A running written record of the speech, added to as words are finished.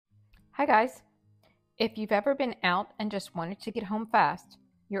Hi guys! If you've ever been out and just wanted to get home fast,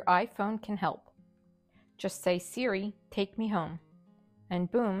 your iPhone can help. Just say, "Siri, take me home,"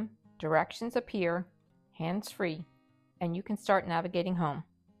 and boom, directions appear, hands-free, and you can start navigating home.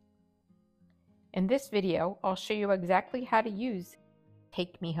 In this video, I'll show you exactly how to use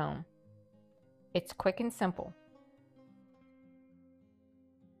Take Me Home. It's quick and simple.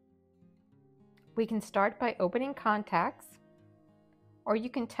 We can start by opening Contacts, or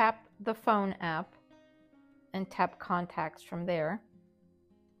you can tap the phone app and tap Contacts from there,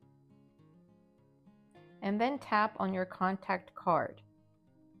 and then tap on your contact card.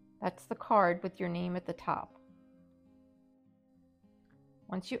 That's the card with your name at the top.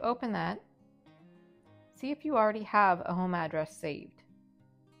 Once you open that, see if you already have a home address saved.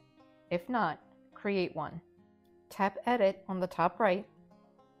 If not, create one. Tap Edit on the top right,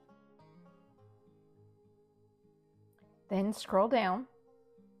 then scroll down.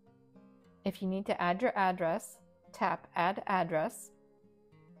 If you need to add your address, tap Add Address.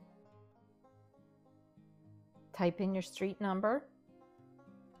 Type in your street number,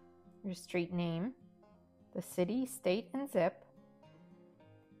 your street name, the city, state, and zip,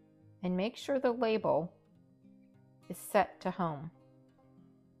 and make sure the label is set to home.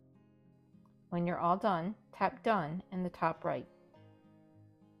 When you're all done, tap Done in the top right.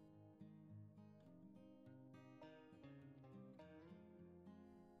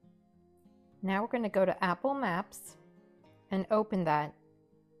 Now we're going to go to Apple Maps and open that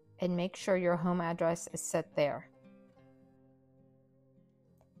and make sure your home address is set there.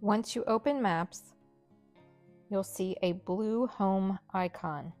 Once you open Maps, you'll see a blue home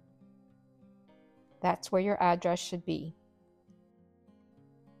icon. That's where your address should be.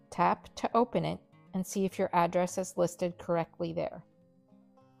 Tap to open it and see if your address is listed correctly there.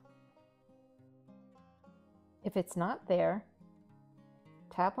 If it's not there,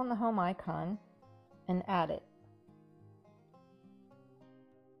 tap on the home icon and add it.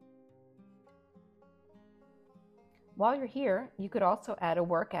 While you're here, you could also add a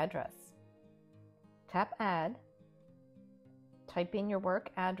work address. Tap Add, type in your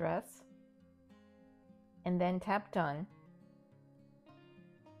work address, and then tap Done.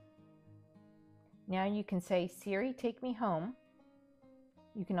 Now you can say, "Siri, take me home."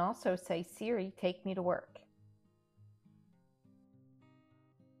 You can also say, "Siri, take me to work."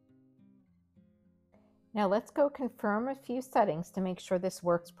 Now let's go confirm a few settings to make sure this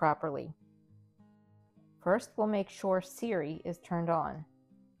works properly. First, we'll make sure Siri is turned on.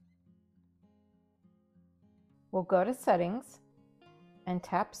 We'll go to Settings and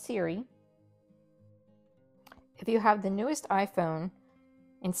tap Siri. If you have the newest iPhone,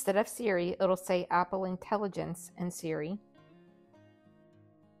 instead of Siri, it'll say Apple Intelligence and Siri.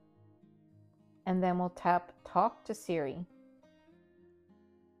 And then we'll tap Talk to Siri.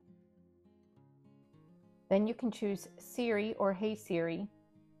 Then you can choose Siri or Hey Siri,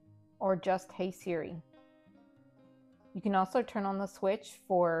 or just Hey Siri. You can also turn on the switch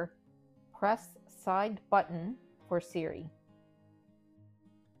for press side button for Siri.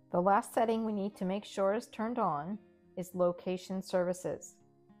 The last setting we need to make sure is turned on is Location Services.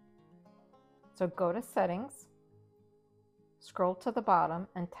 So go to Settings, scroll to the bottom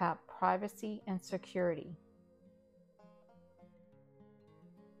and tap Privacy and Security.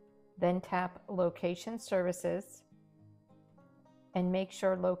 Then tap Location Services and make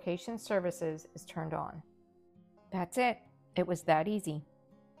sure Location Services is turned on. That's it. It was that easy.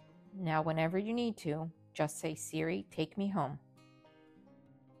 Now whenever you need to, just say, "Siri, take me home."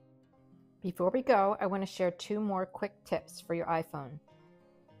 Before we go, I want to share two more quick tips for your iPhone.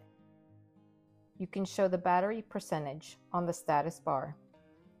 You can show the battery percentage on the status bar.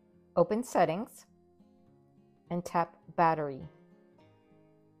 Open Settings and tap Battery.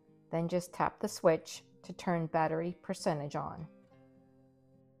 Then just tap the switch to turn battery percentage on.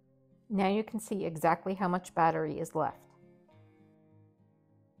 Now you can see exactly how much battery is left.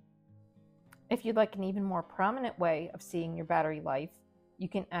 If you'd like an even more prominent way of seeing your battery life, you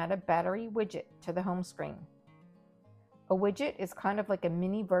can add a battery widget to the home screen. A widget is kind of like a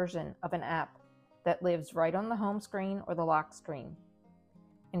mini version of an app that lives right on the home screen or the lock screen.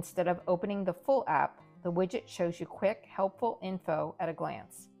 Instead of opening the full app, the widget shows you quick, helpful info at a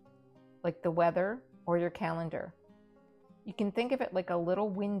glance, like the weather or your calendar. You can think of it like a little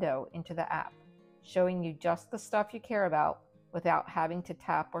window into the app, showing you just the stuff you care about without having to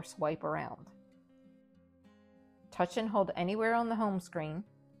tap or swipe around. Touch and hold anywhere on the home screen.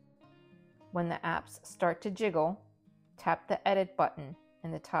 When the apps start to jiggle, tap the Edit button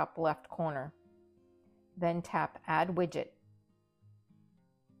in the top left corner. Then tap Add Widget.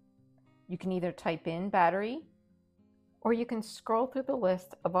 You can either type in battery Or you can scroll through the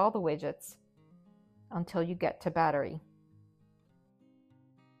list of all the widgets until you get to battery.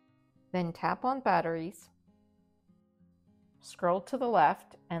 Then tap on batteries, scroll to the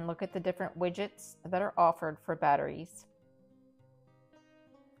left and look at the different widgets that are offered for batteries,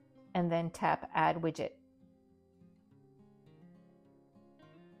 and then tap Add Widget.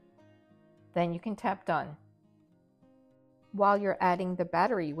 Then you can tap Done. While you're adding the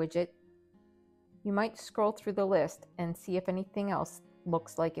battery widget, you might scroll through the list and see if anything else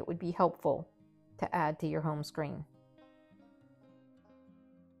looks like it would be helpful to add to your home screen.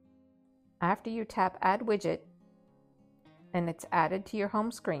 After you tap Add Widget and it's added to your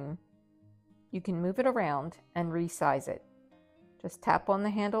home screen, you can move it around and resize it. Just tap on the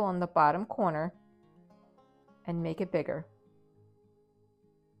handle on the bottom corner and make it bigger.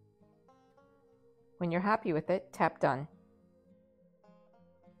 When you're happy with it, tap Done.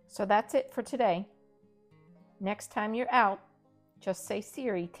 So that's it for today. Next time you're out, just say,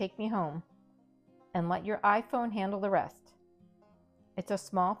 "Siri, take me home," and let your iPhone handle the rest. It's a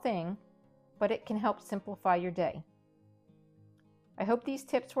small thing, but it can help simplify your day. I hope these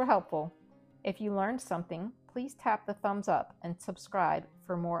tips were helpful. If you learned something, please tap the thumbs up and subscribe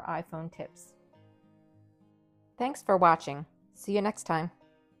for more iPhone tips. Thanks for watching. See you next time.